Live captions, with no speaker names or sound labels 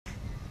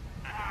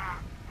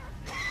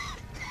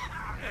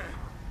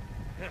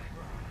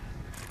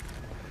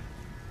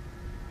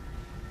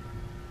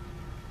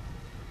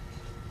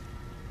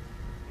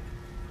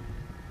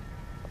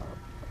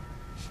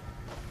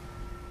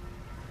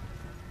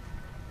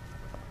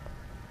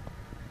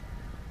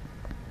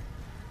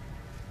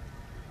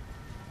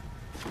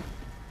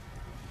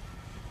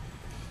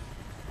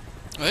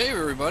Hey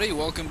everybody,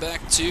 welcome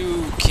back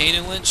to Kane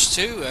and Lynch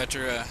 2.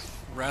 After a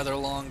rather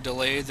long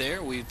delay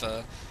there, we've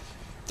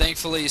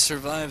thankfully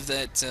survived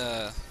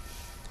that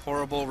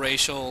horrible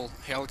racial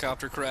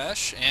helicopter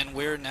crash, and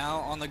we're now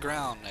on the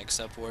ground,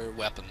 except we're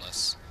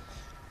weaponless.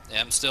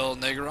 I'm still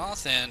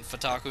Niggeroth, and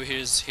Fataku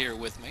is here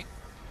with me.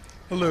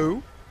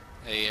 Hello.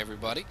 Hey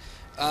everybody.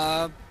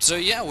 So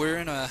yeah, we're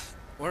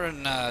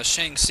in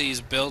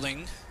Shang-Chi's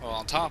building, well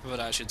on top of it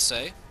I should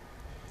say,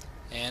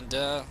 and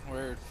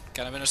we're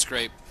kind of in a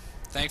scrape.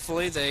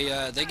 Thankfully,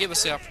 they give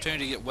us the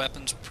opportunity to get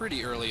weapons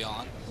pretty early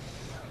on.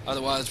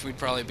 Otherwise, we'd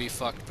probably be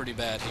fucked pretty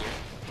bad here. Yeah,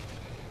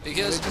 they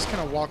Because just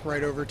kind of walk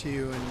right over to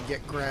you and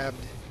get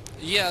grabbed.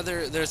 yeah,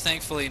 they're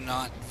thankfully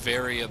not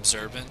very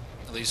observant.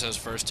 At least those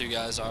first two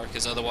guys are.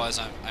 Because otherwise,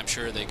 I'm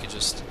sure they could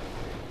just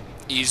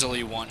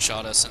easily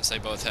one-shot us since they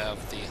both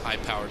have the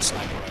high-powered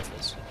sniper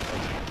rifles.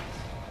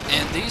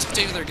 And these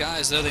particular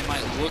guys, though they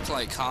might look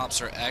like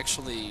cops, are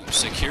actually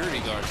security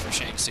guards for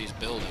Shang-Chi's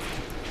building.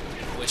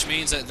 Which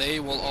means that they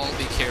will all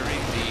be carrying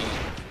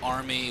the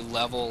army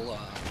level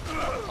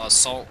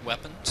assault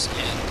weapons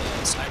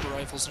and sniper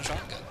rifles and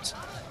shotguns.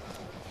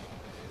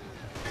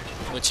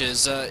 Which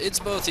is, it's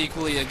both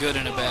equally a good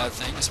and a bad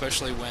thing,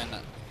 especially when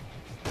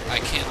I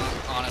cannot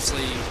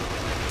honestly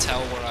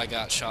tell where I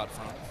got shot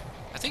from.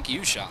 I think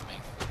you shot me.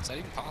 Is that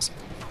even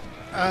possible?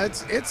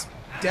 It's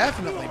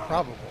definitely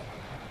probable.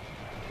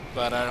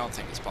 But I don't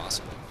think it's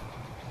possible.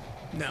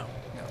 No.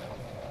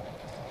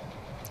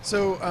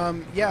 So,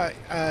 yeah,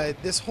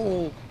 this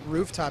whole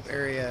rooftop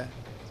area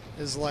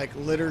is like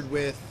littered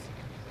with,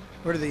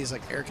 what are these,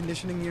 like air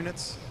conditioning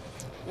units?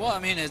 Well, I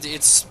mean,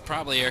 it's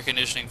probably air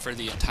conditioning for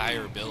the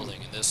entire building,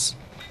 and this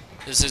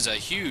is a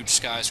huge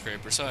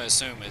skyscraper, so I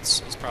assume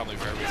it's probably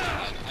for everything.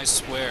 I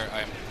swear,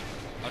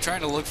 I'm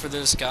trying to look for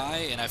this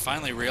guy, and I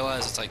finally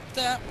realize it's like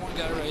that one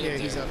guy right Yeah, up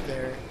he's there. up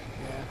there.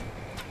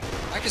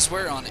 Yeah. I can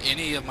swear on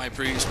any of my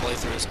previous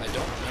playthroughs, I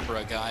don't remember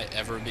a guy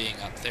ever being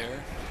up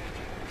there,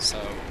 so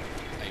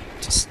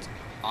I just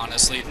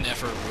honestly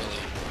never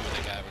really knew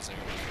the guy was there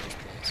in the first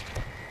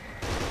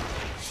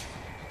place.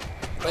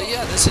 But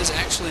yeah, this is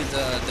actually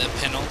the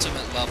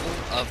penultimate level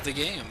of the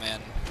game,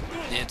 and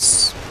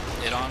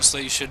it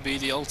honestly should be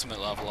the ultimate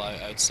level,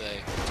 I'd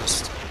say.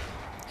 Just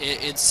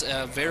it's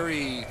a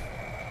very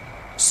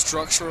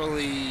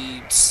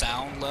structurally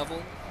sound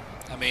level.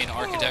 I mean,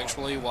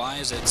 architecturally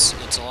wise,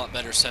 it's a lot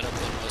better set up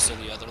than most of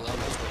the other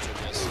levels, which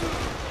are just,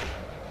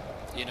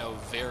 you know,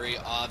 very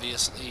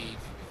obviously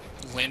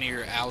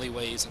linear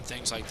alleyways and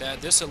things like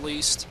that. This at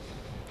least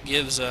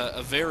gives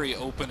a very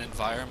open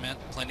environment,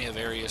 plenty of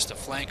areas to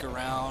flank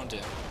around,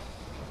 and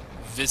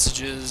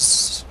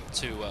visages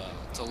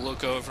to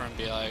look over and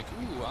be like,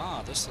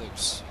 ooh, this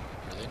looks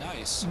really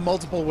nice.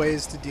 Multiple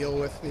ways to deal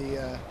with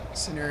the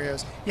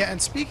scenarios. Yeah, and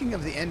speaking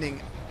of the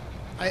ending,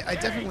 I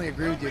definitely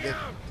agree with you that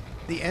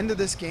the end of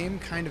this game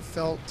kind of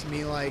felt to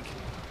me like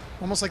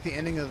almost like the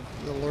ending of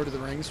the Lord of the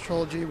Rings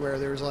trilogy, where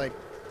there was like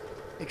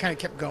it kind of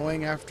kept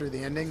going after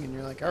the ending, and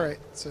you're like, all right,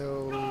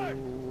 so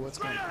what's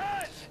going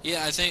on?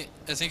 Yeah, I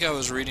think I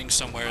was reading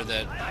somewhere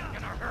that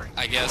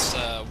I guess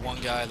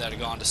one guy that had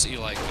gone to see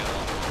like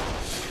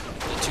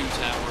the Two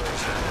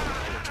Towers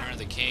or Return of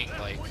the King,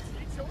 like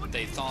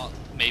they thought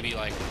maybe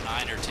like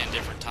 9 or 10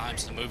 different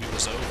times the movie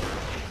was over.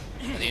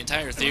 And the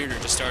entire theater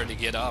just started to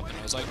get up, and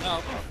it was like,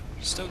 no,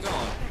 still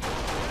going.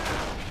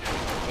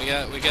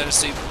 We gotta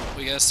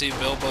see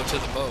Bilbo to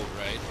the boat,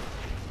 right?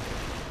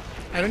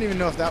 I don't even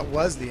know if that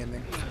was the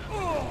ending.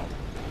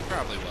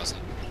 Probably wasn't.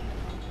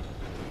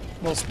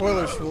 Well,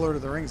 spoilers for Lord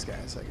of the Rings,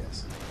 guys, I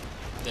guess.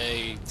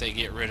 They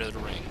get rid of the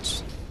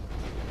rings.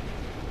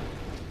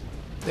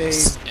 They And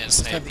just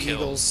Snape have the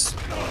kills.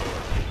 eagles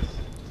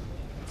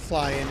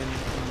fly in and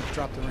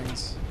drop the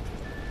rings.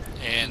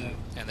 And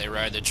they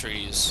ride the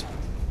trees.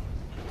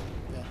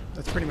 Yeah,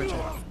 that's pretty much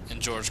it.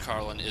 And George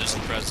Carlin is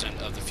the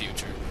president of the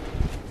future.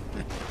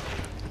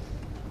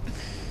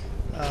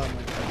 Oh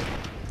my god.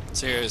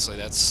 Seriously,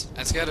 that's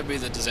got to be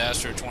the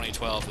disaster of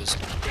 2012. Is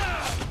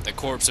the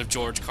corpse of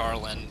George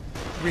Carlin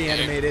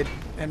Reanimated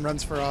and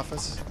runs for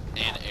office.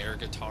 and air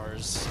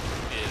guitars.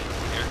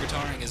 Air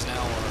guitaring is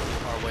now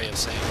our way of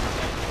saying it.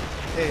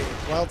 Hey,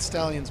 Wild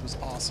Stallions was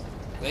awesome.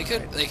 They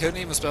couldn't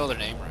even spell their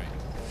name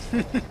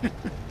right.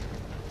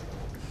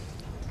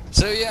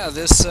 So yeah,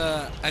 this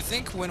I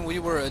think when we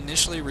were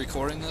initially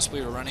recording this,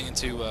 we were running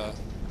into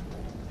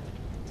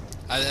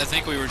I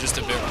think we were just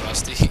a bit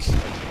rusty.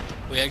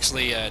 We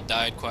actually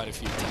died quite a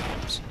few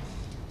times.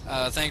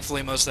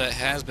 Thankfully, most of that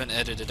has been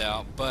edited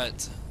out,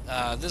 but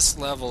this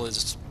level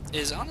is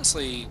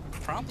honestly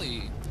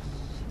probably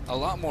a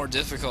lot more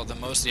difficult than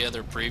most of the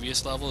other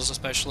previous levels,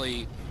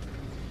 especially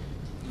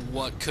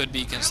what could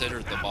be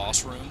considered the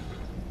boss room.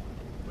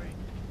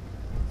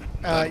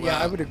 Yeah,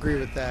 I would agree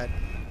with that.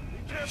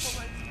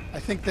 I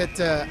think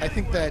that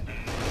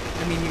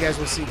I mean, you guys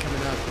will see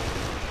coming up.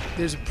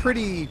 There's a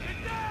pretty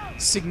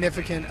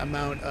significant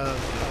amount of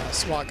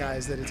SWAT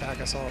guys that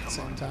attack us all at the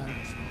same time.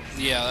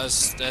 Yeah,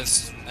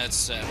 that's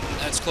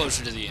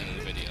closer to the end of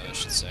the video, I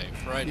should say.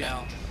 Right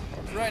now,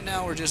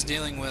 we're just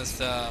dealing with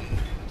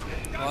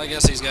Well, I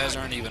guess these guys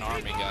aren't even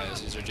army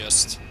guys. These are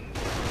just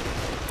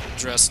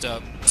dressed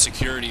up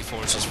security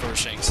forces for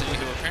Shaanxi,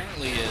 who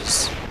apparently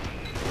is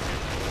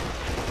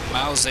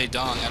Mao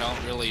Zedong. I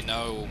don't really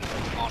know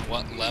on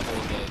what level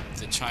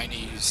the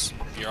Chinese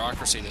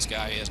bureaucracy this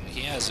guy is.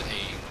 He has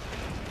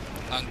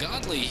a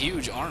ungodly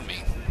huge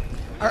army.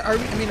 I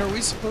mean, are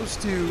we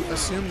supposed to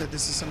assume that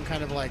this is some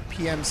kind of like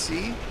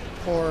PMC,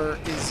 or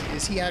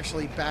is he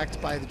actually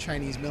backed by the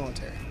Chinese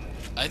military?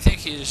 I think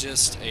he's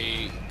just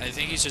a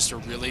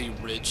really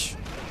rich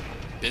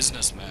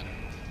businessman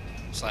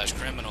 /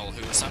 criminal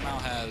who somehow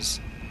has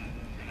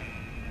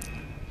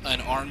an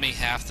army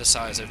half the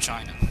size of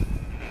China.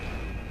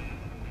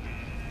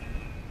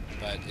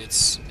 But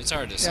it's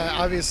hard to say. Yeah,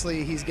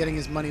 obviously he's getting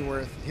his money's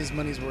worth,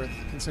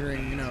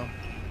 considering, you know,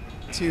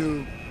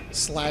 two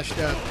slashed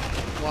up,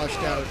 washed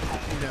out,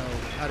 you know,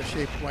 out of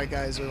shape white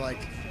guys are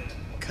like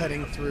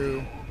cutting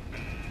through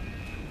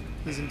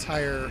his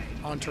entire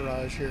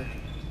entourage here.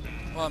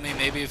 Well, I mean,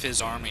 maybe if his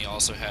army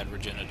also had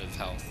regenerative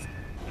health.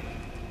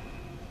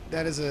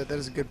 That is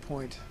a good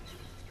point.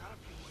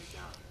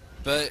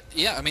 But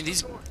yeah, I mean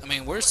these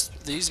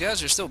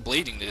guys are still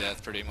bleeding to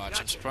death pretty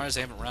much. I'm surprised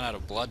they haven't run out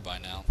of blood by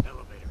now.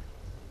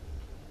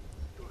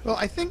 Well,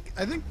 I think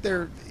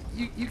there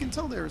you can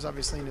tell there was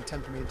obviously an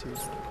attempt made to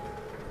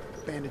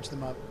bandage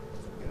them up.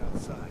 Get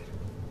outside.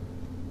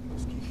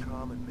 Just keep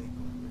calm and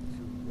mingle.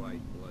 Two white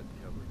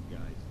blood-covered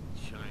guys in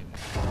China.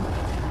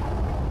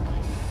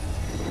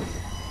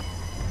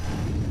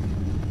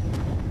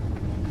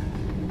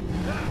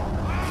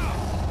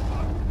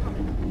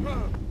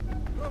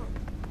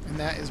 And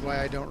that is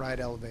why I don't ride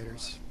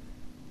elevators.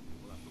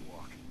 We'll have to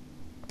walk.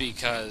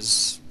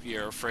 Because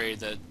you're afraid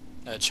that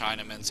a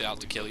Chinaman's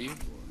out to kill you?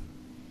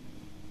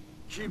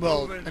 Keep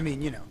Well, moving. I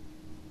mean, you know,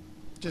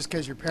 just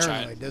because you're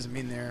paranoid doesn't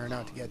mean they're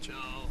out to get you.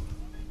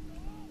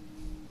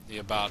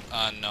 About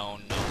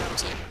unknown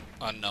knowns and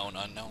unknown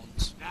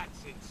unknowns.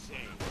 That's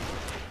insane.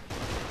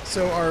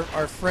 So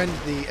our friend,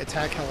 the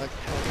attack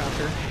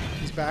helicopter,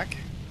 he's back.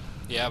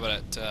 Yeah,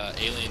 but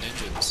alien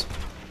engines.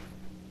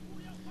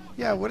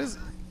 Yeah, what is...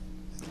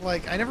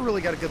 Like, I never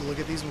really got a good look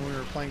at these when we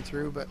were playing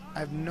through, but I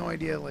have no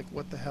idea, like,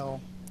 what the hell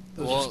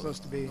those are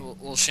supposed to be.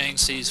 Well,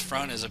 Shaanxi's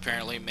front is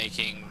apparently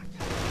making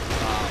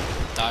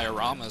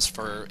dioramas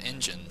for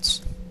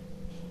engines.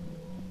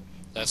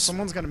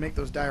 Someone's got to make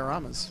those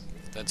dioramas.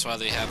 That's why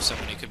they have so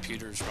many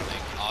computers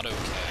running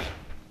AutoCAD.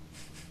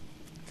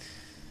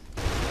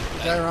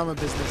 The diorama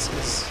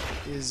business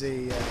is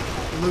a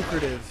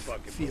lucrative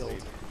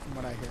field, from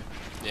what I hear.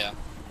 Yeah.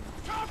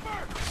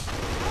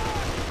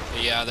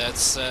 But yeah,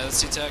 that's the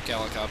attack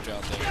helicopter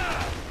out there.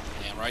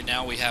 And right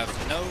now we have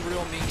no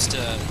real means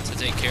to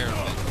take care of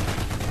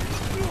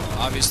it.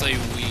 Obviously,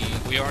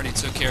 we already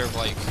took care of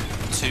like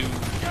 2 in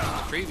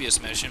the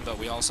previous mission, but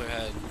we also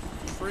had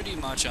pretty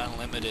much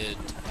unlimited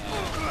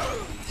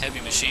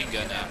heavy machine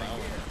gun ammo.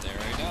 There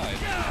I died.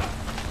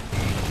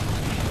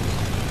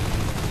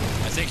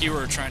 I think you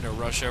were trying to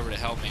rush over to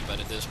help me, but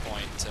at this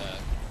point,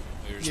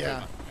 we were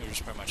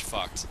just pretty much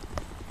fucked.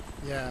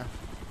 Yeah.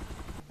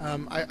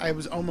 I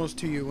was almost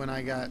to you when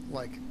I got,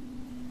 like,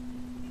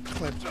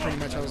 clipped. Pretty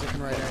much I was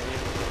looking right at you.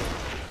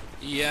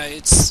 Yeah,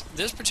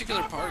 this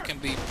particular part can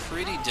be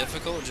pretty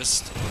difficult.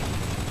 Just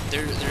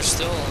there's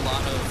still a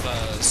lot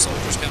of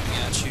soldiers coming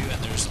at you,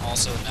 and there's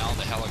also now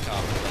the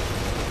helicopter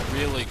that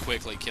really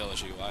quickly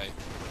kills you.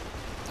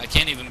 I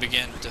can't even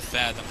begin to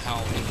fathom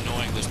how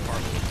annoying this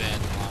part would have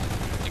been on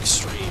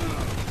extreme.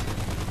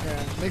 Yeah,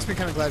 it makes me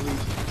kind of glad we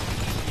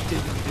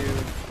didn't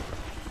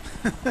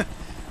do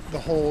the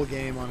whole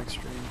game on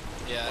extreme.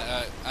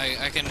 Yeah,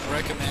 I can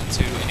recommend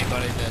to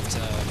anybody that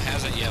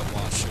hasn't yet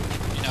watched,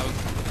 you know,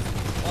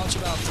 watch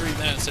about 3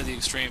 minutes of the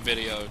extreme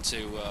video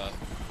to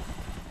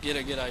get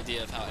a good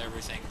idea of how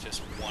everything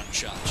just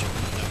one-shot you,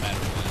 no matter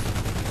what.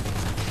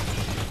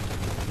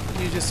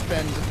 You just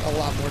spend a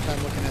lot more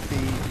time looking at the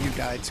view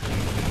guide screen.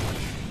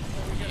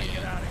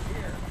 Yeah.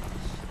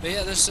 But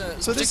yeah, this.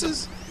 So this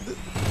is.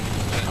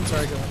 I'm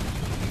sorry. Go ahead.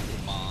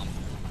 Mom.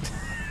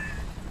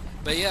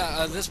 But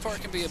yeah, this part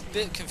can be a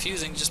bit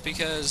confusing just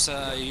because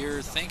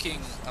you're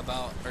thinking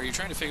about, or you're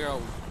trying to figure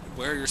out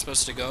where you're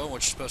supposed to go,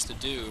 what you're supposed to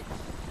do,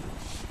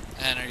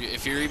 and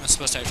if you're even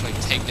supposed to actually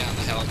take down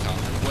the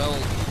helicopter. Well,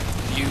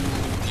 you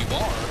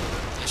are.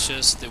 It's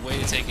just the way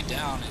to take it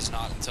down is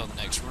not until the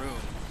next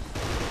room.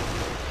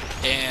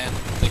 And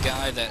the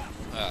guy that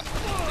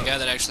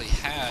actually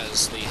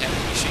has the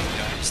heavy machine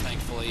gun is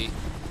thankfully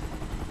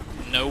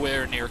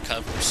nowhere near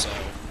cover, so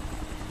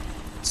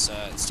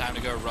it's time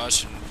to go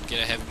rush and get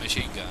a heavy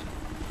machine gun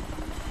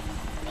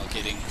while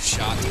getting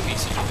shot to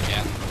pieces with a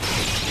gap.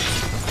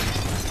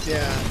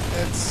 Yeah,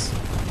 it's,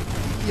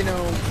 you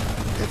know,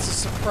 it's a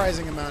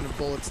surprising amount of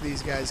bullets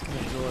these guys can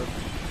absorb.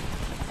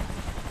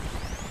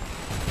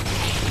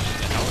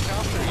 The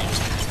helicopter or you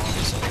just mean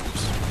normal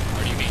soldiers?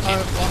 Or do you mean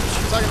I'm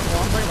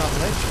talking about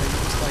Lynch, where you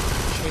just like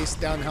chased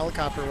down the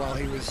helicopter while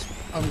he was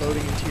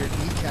unloading into your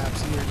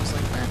kneecaps, and you're just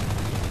like, man,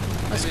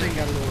 my screen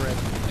got a little red.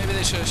 Maybe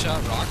they should have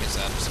shot rockets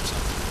at us or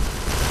something.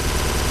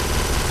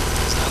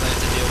 Because now they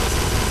have to deal with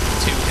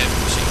 2 heavy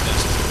machine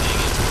guns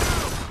laying into them.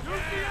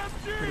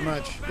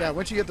 much. Yeah,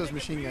 once you get those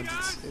machine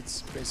guns,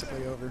 it's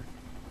basically over.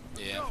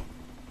 Yeah.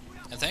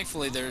 And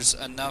thankfully there's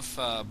enough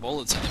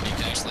bullets in them you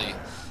can actually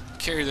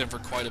carry them for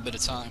quite a bit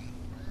of time.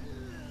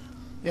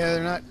 Yeah,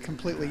 they're not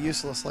completely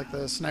useless like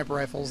the sniper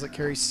rifles that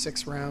carry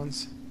 6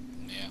 rounds.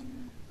 Yeah.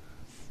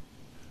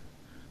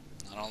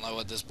 I don't know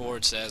what this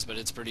board says, but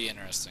it's pretty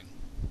interesting.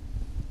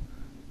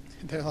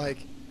 They're like,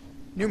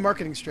 new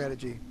marketing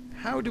strategy.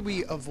 How do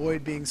we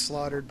avoid being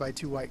slaughtered by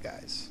 2 white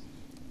guys?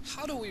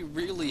 How do we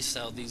really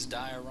sell these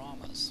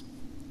dioramas?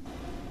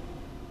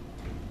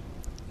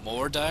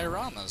 More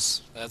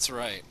dioramas. That's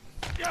right.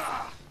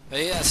 But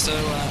yeah, so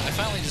I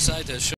finally decided to show